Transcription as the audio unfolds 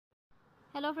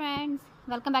Hello friends,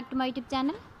 welcome back to my YouTube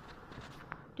channel.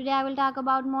 Today I will talk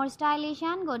about more stylish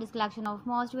and gorgeous collection of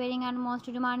most wearing and most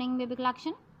demanding baby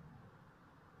collection.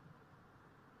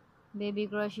 Baby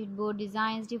crochet board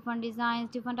designs, different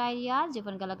ideas,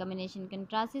 different color combination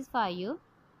contrasts for you.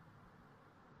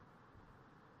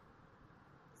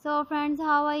 So friends,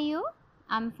 how are you?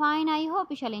 I'm fine. I hope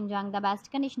you shall enjoy the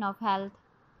best condition of health.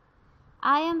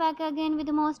 I am back again with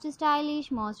the most stylish,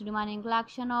 most demanding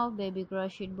collection of baby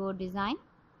crochet board design.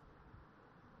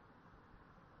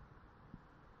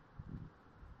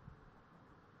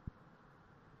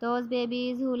 Those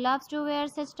babies who loves to wear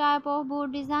such type of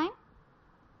board design.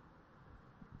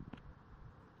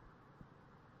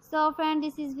 So friend,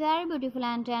 this is very beautiful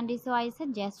and trendy, so I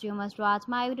suggest you must watch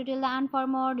my video till the end for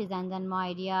more designs and more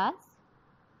ideas.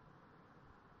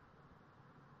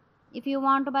 If you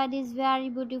want to buy these very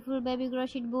beautiful baby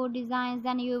crochet board designs,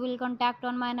 then you will contact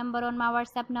on my number, on my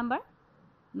WhatsApp number.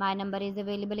 My number is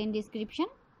available in description.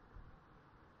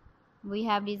 We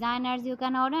have designers you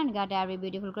can order and get every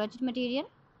beautiful crochet material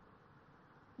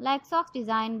like socks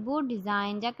design, boot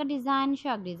design, jacket design,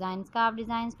 shirt design, scarf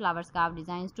designs, flower scarf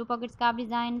designs, two pocket scarf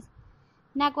designs,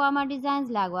 neck warmer designs,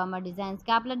 leg warmer designs,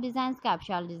 caplet designs, cap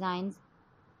shawl designs,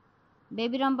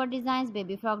 baby romper designs,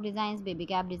 baby frock designs, baby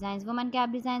cap designs, woman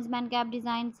cap designs, man cap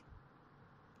designs,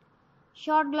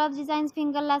 short gloves designs,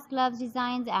 fingerless gloves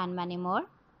designs, and many more.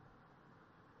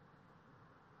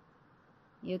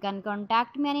 You can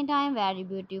contact me anytime. Very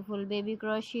beautiful baby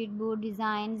crochet boot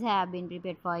designs have been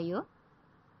prepared for you.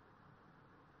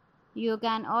 You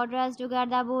can order us to get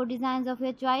the board designs of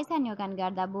your choice, and you can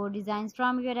get the board designs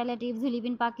from your relatives who live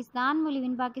in Pakistan.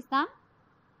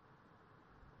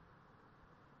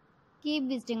 Keep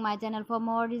visiting my channel for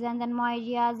more designs and more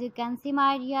ideas. You can see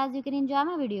my ideas, you can enjoy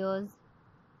my videos.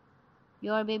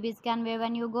 Your babies can wear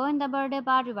when you go in the birthday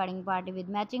party, wedding party with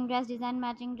matching dress design,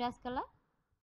 matching dress color.